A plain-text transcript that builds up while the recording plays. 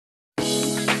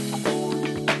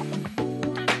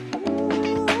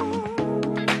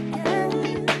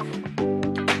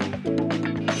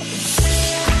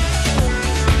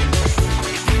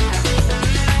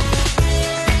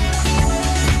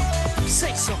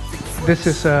this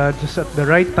is just at the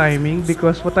right timing,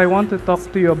 because what I want to talk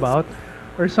to you about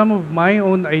are some of my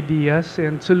own ideas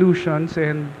and solutions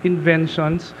and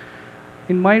inventions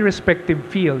in my respective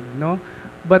field, no?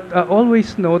 But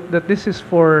always note that this is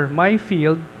for my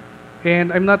field,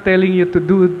 and I'm not telling you to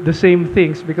do the same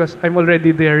things because I'm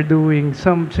already there doing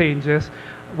some changes.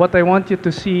 What I want you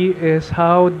to see is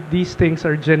how these things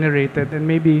are generated, and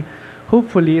maybe,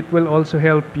 hopefully, it will also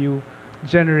help you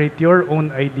generate your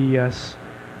own ideas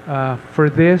for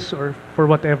this or for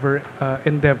whatever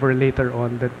endeavor later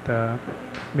on that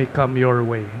may come your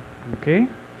way. Okay?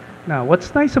 Now,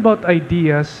 what's nice about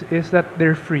ideas is that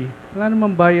they're free. Wala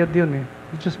namang bayad yun eh.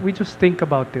 We just think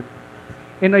about it.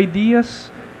 And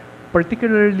ideas,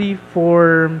 particularly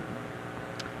for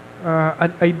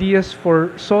ideas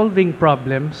for solving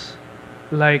problems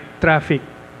like traffic,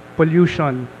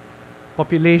 pollution,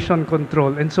 population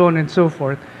control, and so on and so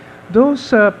forth, those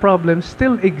problems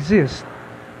still exist,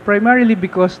 primarily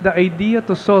because the idea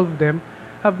to solve them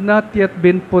have not yet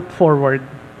been put forward.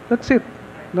 That's it.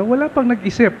 No, wala pang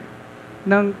nag-isip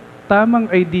ng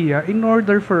tamang idea in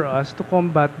order for us to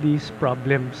combat these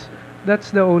problems.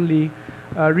 That's the only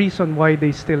reason why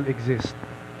they still exist.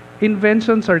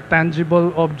 Inventions are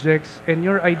tangible objects, and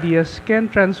your ideas can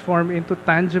transform into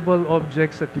tangible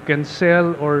objects that you can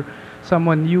sell or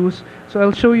someone use. So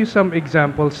I'll show you some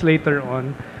examples later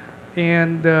on,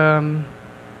 and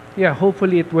yeah,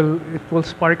 hopefully it will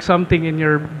spark something in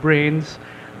your brains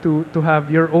to have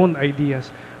your own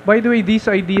ideas. By the way, these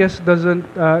ideas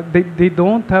they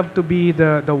don't have to be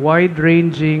the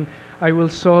wide-ranging, I will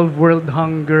solve world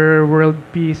hunger, world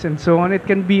peace, and so on. It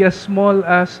can be as small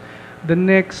as the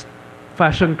next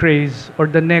fashion craze or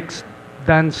the next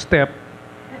dance step,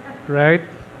 right?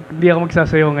 Hindi ako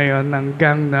magsasayaw ngayon ng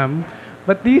Gangnam.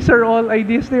 But these are all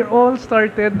ideas. They're all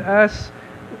started as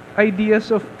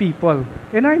ideas of people.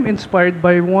 And I'm inspired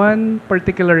by one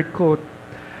particular quote.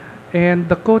 And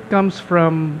the quote comes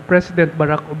from President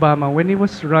Barack Obama when he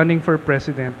was running for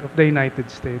president of the United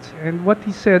States. And what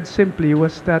he said simply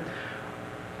was that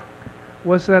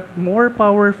more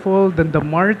powerful than the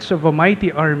march of a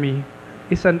mighty army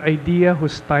is an idea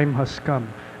whose time has come.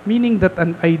 Meaning that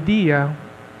an idea,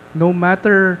 no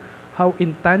matter how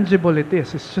intangible it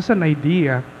is, it's just an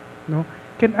idea, no,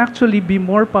 can actually be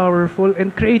more powerful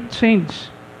and create change.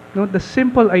 No, the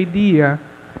simple idea,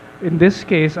 in this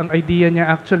case, ang idea niya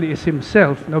actually is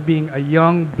himself, no, being a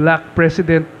young black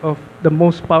president of the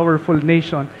most powerful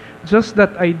nation. Just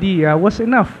that idea was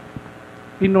enough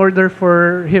in order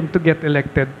for him to get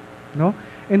elected, no?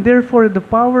 And therefore, the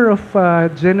power of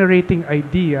generating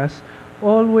ideas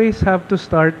always have to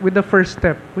start with the first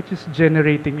step, which is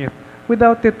generating it.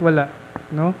 Without it, wala,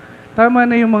 no? Tama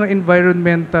na yung mga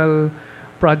environmental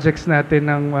projects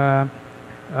natin ng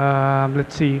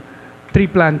let's see, tree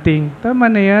planting. Tama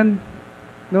na yan.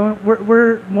 No?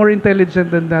 We're more intelligent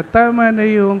than that. Tama na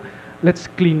yung let's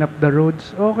clean up the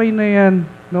roads. Okay na yan.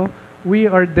 No? We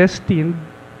are destined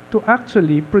to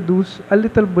actually produce a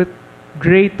little bit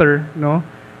greater, no,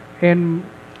 and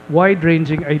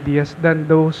wide-ranging ideas than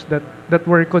those that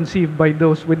were conceived by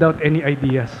those without any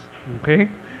ideas. Okay?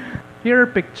 Here are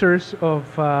pictures of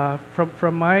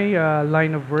from my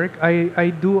line of work.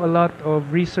 I do a lot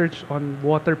of research on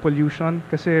water pollution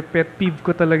kasi pet peeve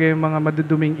ko talaga yung mga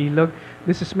maduduming ilog.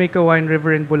 This is Wine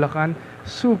River in Bulacan.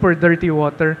 Super dirty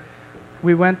water.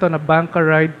 We went on a banca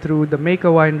ride through the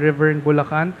Wine River in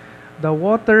Bulacan. The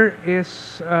water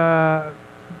is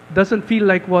doesn't feel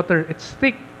like water. It's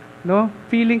thick, no?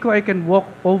 Feeling ko I can walk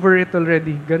over it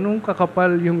already. Ganun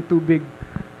kakapal yung tubig,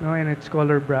 no? And it's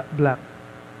color black.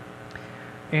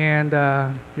 And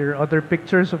here are other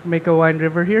pictures of Wine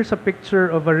River. Here's a picture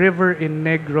of a river in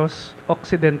Negros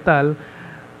Occidental.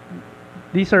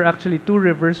 These are actually two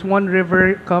rivers. One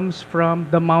river comes from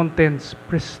the mountains,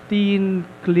 pristine,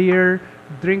 clear,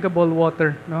 drinkable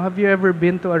water. Now, have you ever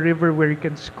been to a river where you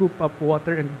can scoop up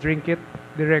water and drink it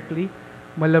directly?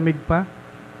 Malamig pa?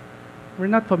 We're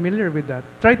not familiar with that.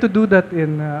 Try to do that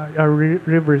in our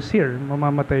rivers here.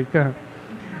 Mamamatay ka.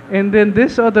 And then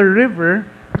this other river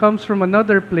comes from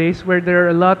another place where there are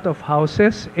a lot of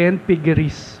houses and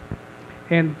piggeries.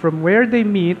 And from where they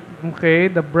meet, okay,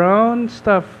 the brown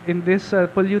stuff in this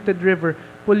polluted river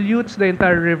pollutes the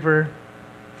entire river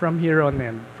from here on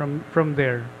in, from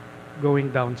there,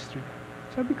 going downstream.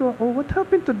 Sabi ko, oh, what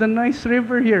happened to the nice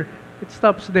river here? It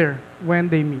stops there when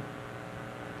they meet.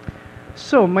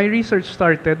 So my research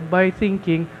started by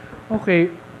thinking,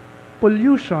 okay,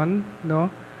 pollution,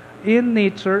 no, in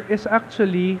nature is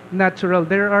actually natural.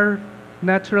 There are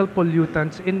natural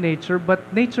pollutants in nature,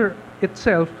 but nature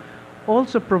itself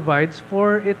also provides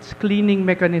for its cleaning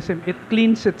mechanism. It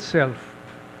cleans itself.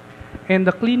 And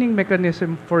the cleaning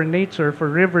mechanism for nature, for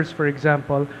rivers, for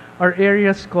example, are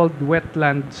areas called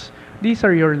wetlands. These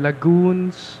are your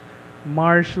lagoons,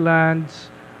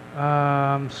 marshlands,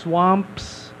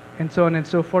 swamps, and so on and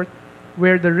so forth,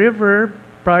 where the river,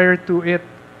 prior to it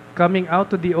coming out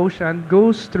to the ocean,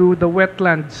 goes through the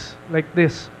wetlands like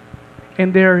this.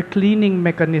 And there are cleaning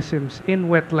mechanisms in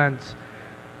wetlands.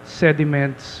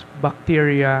 Sediments,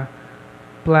 bacteria,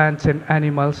 plants and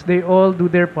animals, they all do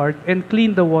their part and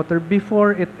clean the water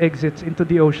before it exits into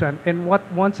the ocean. And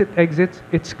once it exits,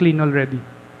 it's clean already.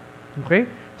 Okay?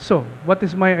 So, what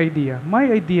is my idea? My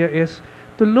idea is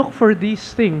to look for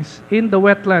these things in the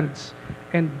wetlands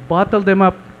and bottle them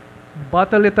up,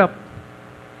 bottle it up,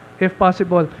 if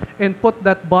possible, and put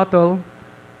that bottle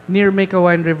near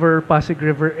Mekawain River, Pasig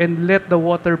River, and let the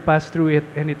water pass through it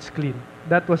and it's clean.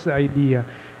 That was the idea.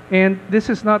 And this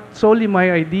is not solely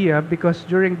my idea, because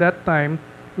during that time,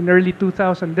 in early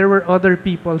 2000, there were other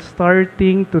people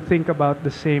starting to think about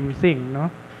the same thing, no?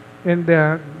 And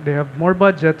they have more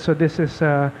budget, so this is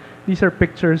these are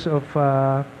pictures of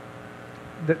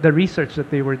the research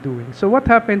that they were doing. So what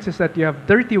happens is that you have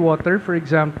dirty water, for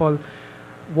example,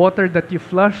 water that you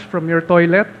flush from your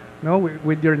toilet, no,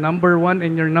 with your number 1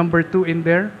 and your number 2 in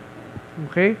there.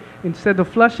 Okay? Instead of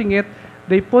flushing it,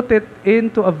 they put it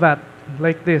into a vat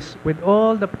like this with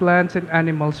all the plants and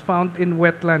animals found in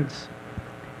wetlands.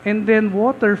 And then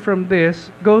water from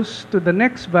this goes to the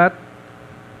next vat,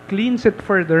 cleans it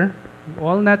further,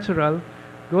 all natural,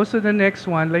 goes to the next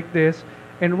one like this,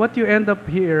 and what you end up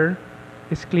here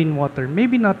is clean water.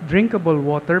 Maybe not drinkable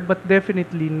water, but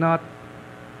definitely not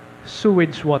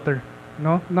sewage water.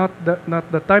 No, not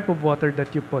the type of water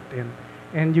that you put in,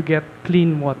 and you get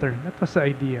clean water. That was the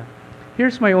idea.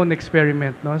 Here's my own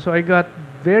experiment. No, so I got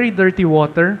very dirty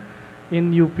water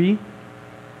in UP,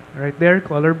 right there,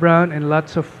 color brown, and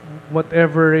lots of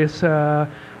whatever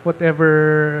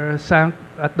sank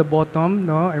at the bottom.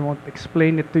 No, I won't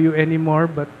explain it to you anymore,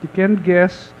 but you can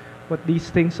guess what these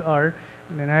things are.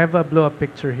 And then I have a blow-up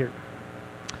picture here.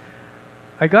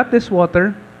 I got this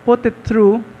water, put it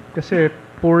through, kasi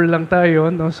poor lang tayo,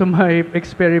 no? So my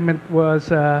experiment was,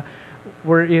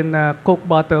 we're in Coke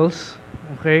bottles,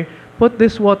 okay? Put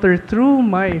this water through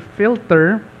my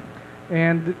filter,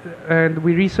 and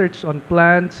we researched on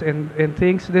plants and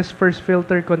things. This first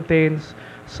filter contains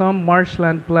some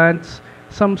marshland plants,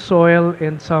 some soil,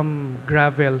 and some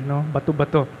gravel, no?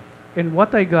 Bato-bato. And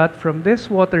what I got from this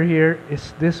water here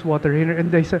is this water here.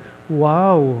 And I said,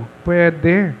 wow,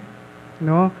 pwede,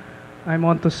 no? I'm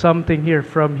onto something here.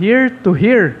 From here to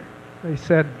here. I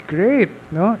said, great,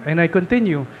 no? And I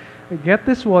continue. I get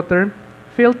this water,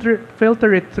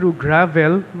 filter it through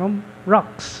gravel, no?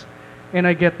 Rocks. And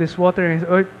I get this water, and I say,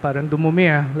 oh, parang dumumi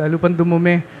ah. Lalo pang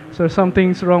dumumi. So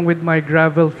something's wrong with my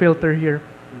gravel filter here.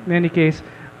 In any case,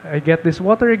 I get this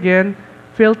water again,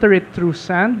 filter it through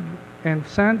sand, and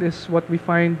sand is what we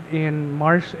find in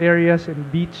marsh areas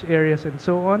and beach areas and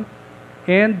so on.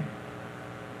 And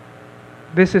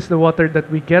this is the water that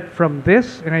we get from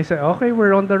this. And I say, okay,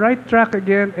 we're on the right track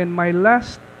again. And my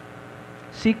last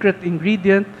secret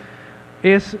ingredient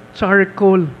is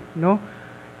charcoal, no?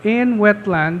 In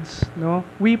wetlands, no,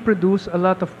 we produce a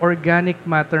lot of organic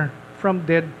matter from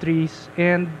dead trees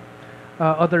and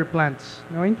other plants,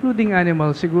 no, including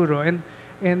animals, siguro. And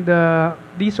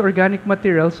these organic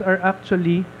materials are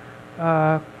actually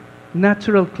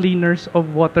natural cleaners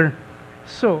of water.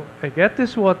 So I get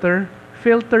this water,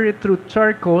 filter it through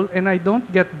charcoal, and I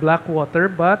don't get black water,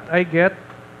 but I get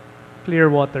clear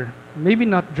water. Maybe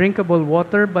not drinkable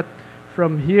water, but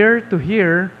from here to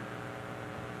here,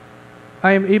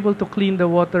 I am able to clean the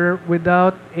water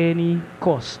without any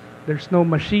cost. There's no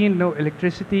machine, no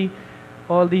electricity,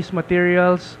 all these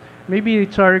materials. Maybe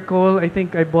charcoal, I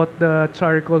think I bought the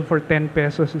charcoal for 10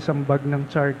 pesos, isang bag ng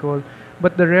charcoal.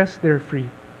 But the rest, they're free.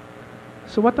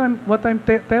 So what I'm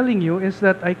telling you is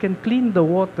that I can clean the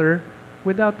water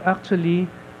without actually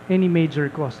any major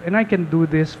cost. And I can do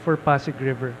this for Pasig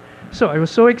River. So I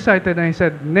was so excited, and I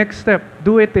said, next step,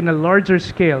 do it in a larger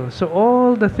scale. So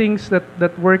all the things that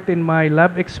worked in my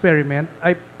lab experiment,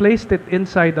 I placed it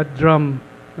inside a drum,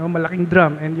 no, malaking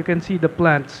drum, and you can see the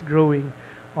plants growing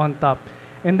on top.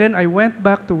 And then I went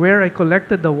back to where I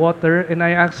collected the water, and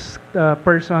I asked the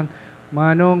person,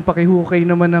 Manong, pakihukay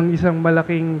naman ng isang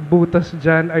malaking butas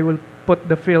dyan. I will put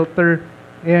the filter.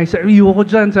 And I said, ayoko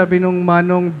dyan. Sabi nung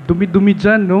Manong, dumi-dumi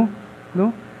dyan,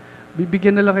 no?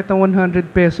 Bibigyan na lang kitang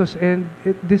 100 pesos, and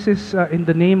this is in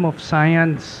the name of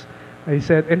science, I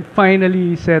said. And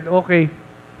finally, he said, okay.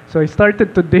 So I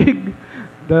started to dig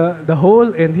the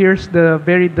hole, and here's the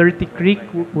very dirty creek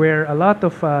where a lot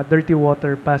of dirty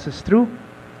water passes through.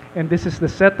 And this is the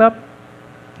setup.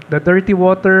 The dirty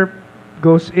water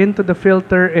goes into the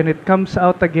filter and it comes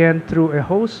out again through a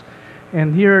hose.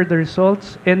 And here are the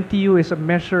results. NTU is a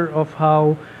measure of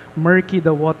how murky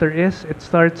the water is. It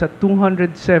starts at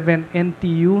 207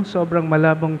 NTU, sobrang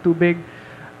malabong tubig.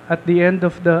 At the end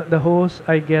of the hose,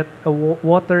 I get a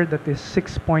water that is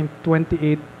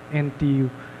 6.28 NTU.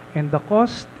 And the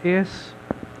cost is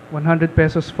 100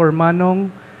 pesos for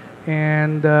manong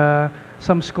and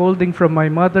some scolding from my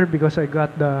mother because I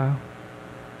got the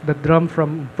drum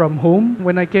from home.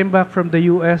 When I came back from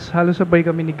the US, halos sabay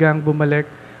kami ni Gang bumalik.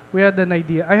 We had an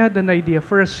idea. I had an idea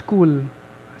for a school.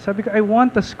 Sabi ko, I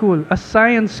want a school, a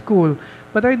science school.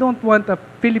 But I don't want a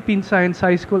Philippine Science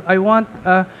High School. I want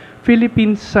a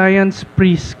Philippine Science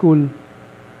Preschool,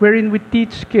 wherein we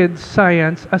teach kids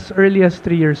science as early as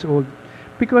 3 years old.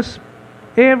 Because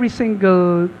every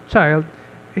single child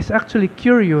is actually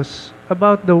curious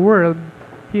about the world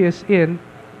he is in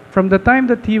from the time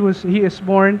that he is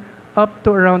born up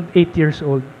to around 8 years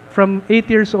old. From 8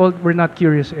 years old, we're not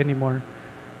curious anymore.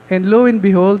 And lo and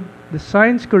behold, the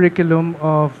science curriculum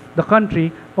of the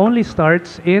country only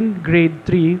starts in grade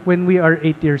 3 when we are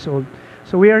 8 years old.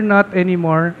 So we are not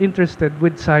anymore interested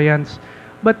with science.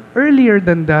 But earlier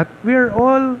than that, we are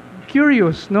all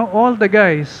curious, no? All the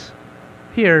guys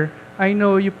here, I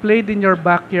know you played in your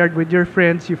backyard with your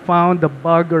friends, you found a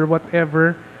bug or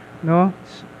whatever, no?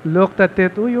 Looked at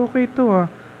it, uy, okay to ah.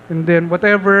 And then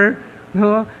whatever,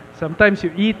 no? Sometimes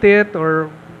you eat it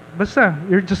or basta,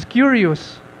 you're just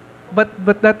curious.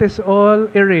 But that is all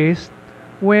erased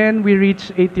when we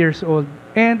reach 8 years old.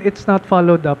 And it's not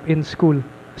followed up in school.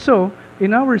 So,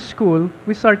 in our school,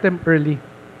 we start them early.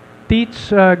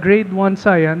 Teach grade 1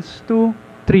 science to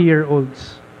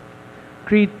 3-year-olds.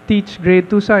 Teach grade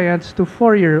 2 science to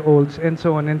 4-year-olds, and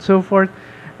so on and so forth.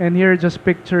 And here are just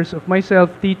pictures of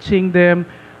myself teaching them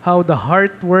how the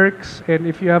heart works. And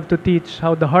if you have to teach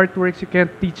how the heart works, you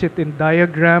can't teach it in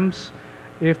diagrams.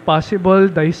 If possible,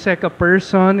 dissect a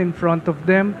person in front of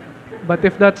them. But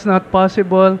if that's not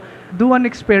possible, do an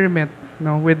experiment,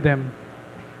 no, with them.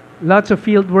 Lots of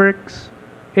field works.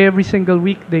 Every single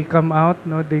week they come out,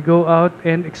 no, they go out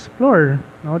and explore,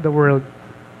 no, the world.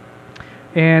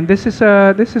 And this is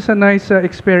a nice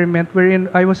experiment wherein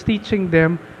I was teaching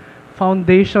them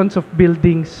foundations of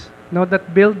buildings. No,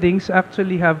 that buildings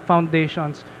actually have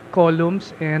foundations,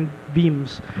 columns and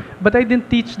beams. But I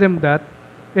didn't teach them that.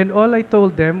 And all I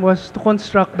told them was to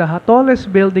construct the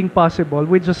tallest building possible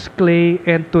with just clay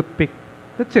and toothpick.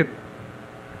 That's it.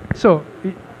 So,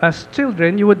 as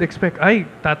children, you would expect, ay,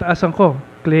 tataasan ko.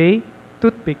 Clay,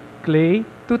 toothpick, clay,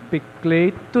 toothpick,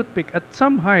 clay, toothpick. At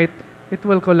some height, it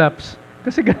will collapse.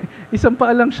 Kasi isang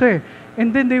paa lang siya eh.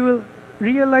 And then they will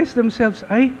realize themselves,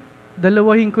 ay,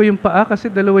 dalawahin ko yung paa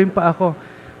kasi dalawa yung paa ko.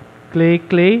 Clay,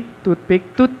 clay,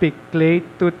 toothpick, toothpick, clay,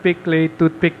 toothpick, clay,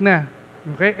 toothpick na.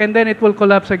 Okay? And then it will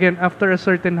collapse again after a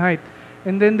certain height.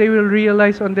 And then they will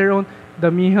realize on their own,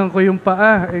 damihan ko yung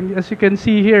paa. And as you can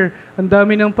see here, ang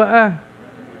dami ng paa.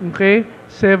 Okay?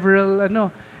 Several,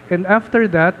 ano. And after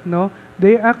that, no,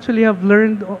 they actually have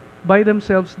learned by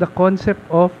themselves the concept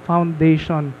of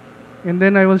foundation. And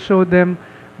then I will show them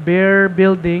bare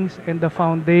buildings and the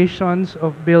foundations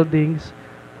of buildings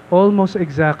almost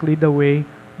exactly the way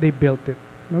they built it.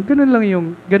 No, ganun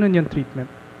yung treatment.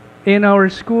 In our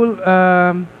school,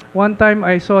 one time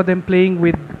I saw them playing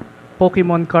with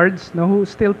Pokemon cards. No, who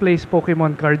still plays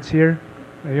Pokemon cards here?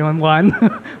 Ayun, one.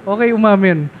 Okay,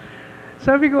 umamin.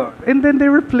 Sabi ko, and then they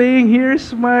were playing, here's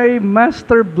my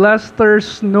Master Blaster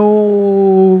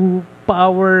Snow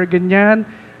Power, ganyan,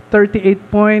 38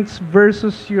 points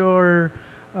versus your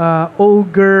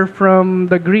Ogre from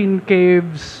the Green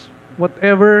Caves,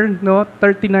 whatever, no,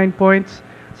 39 points.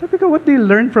 Sabi ko, what do you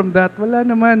learn from that? Wala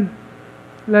naman.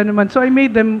 So I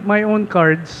made them my own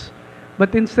cards,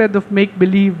 but instead of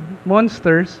make-believe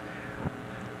monsters,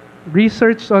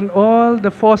 researched on all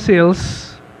the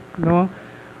fossils, no,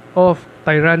 of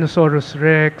Tyrannosaurus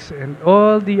Rex and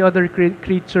all the other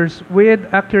creatures with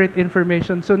accurate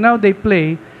information. So now they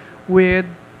play with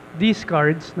these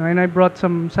cards, no, and I brought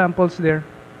some samples there.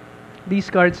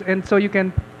 These cards, and so you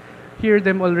can hear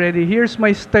them already. Here's my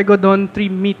Stegodon 3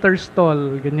 meters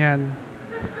tall, ganyan.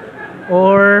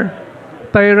 Or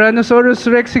Tyrannosaurus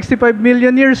Rex 65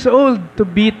 million years old to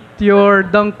beat your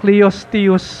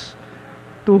Dunkleosteus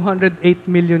 208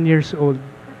 million years old.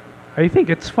 I think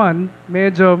it's fun.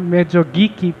 Medyo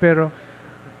geeky pero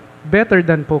better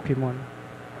than Pokemon.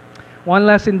 One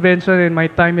last invention and my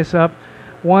time is up.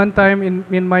 One time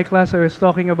in my class I was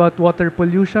talking about water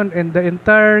pollution and the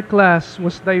entire class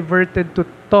was diverted to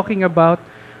talking about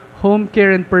home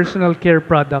care and personal care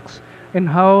products and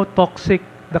how toxic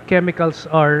the chemicals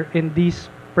are in these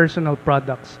personal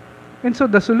products. And so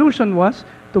the solution was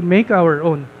to make our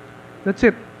own. That's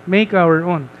it, make our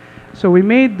own. So we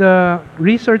made the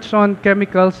research on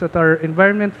chemicals that are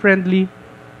environment friendly,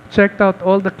 checked out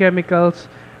all the chemicals,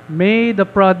 made a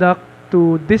product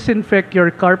to disinfect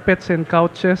your carpets and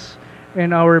couches.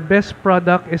 And our best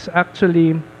product is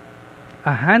actually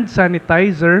a hand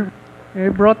sanitizer. I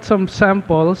brought some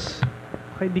samples.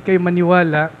 Okay, di kayo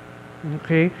maniwala.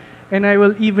 Okay? And I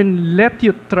will even let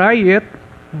you try it.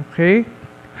 Okay?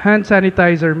 Hand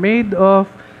sanitizer made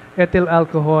of ethyl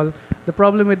alcohol. The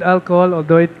problem with alcohol,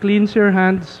 although it cleans your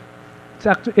hands,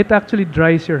 it actually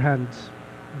dries your hands.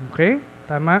 Okay?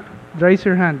 Tama? Dries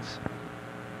your hands.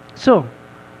 So,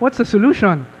 what's the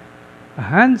solution? A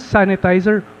hand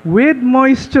sanitizer with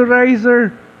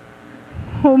moisturizer.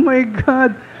 Oh my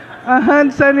God! A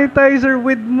hand sanitizer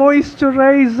with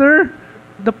moisturizer.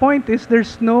 The point is,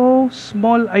 there's no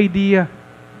small idea.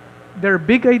 There are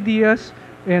big ideas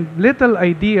and little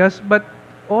ideas, but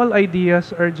all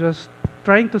ideas are just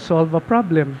trying to solve a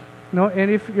problem. No? And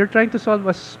if you're trying to solve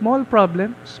a small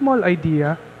problem, small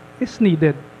idea is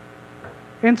needed.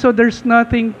 And so there's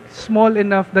nothing small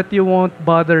enough that you won't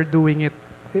bother doing it.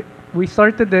 We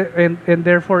started and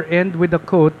therefore end with a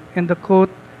quote, and the quote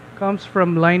comes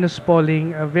from Linus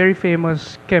Pauling, a very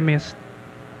famous chemist,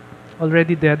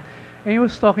 already dead, and he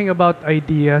was talking about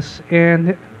ideas,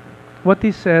 and what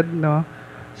he said, no,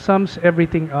 sums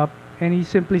everything up, and he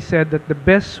simply said that the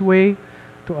best way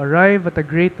to arrive at a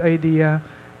great idea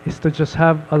is to just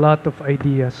have a lot of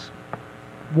ideas.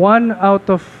 One out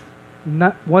of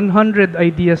 100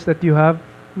 ideas that you have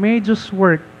may just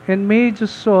work and may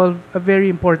just solve a very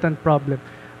important problem.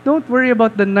 Don't worry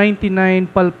about the 99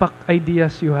 palpak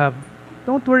ideas you have.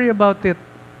 Don't worry about it.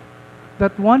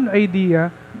 That one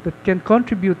idea that can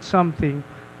contribute something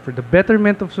for the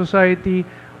betterment of society,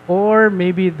 or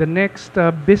maybe the next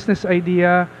business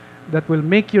idea that will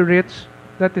make you rich,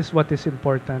 that is what is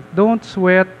important. Don't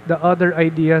sweat the other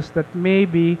ideas that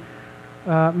maybe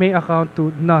may account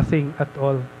to nothing at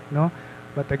all. No?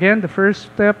 But again, the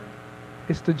first step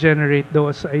is to generate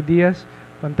those ideas.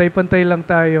 Pantay-pantay lang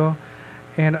tayo.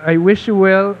 And I wish you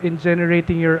well in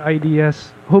generating your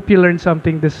ideas. Hope you learned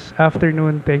something this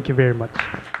afternoon. Thank you very much.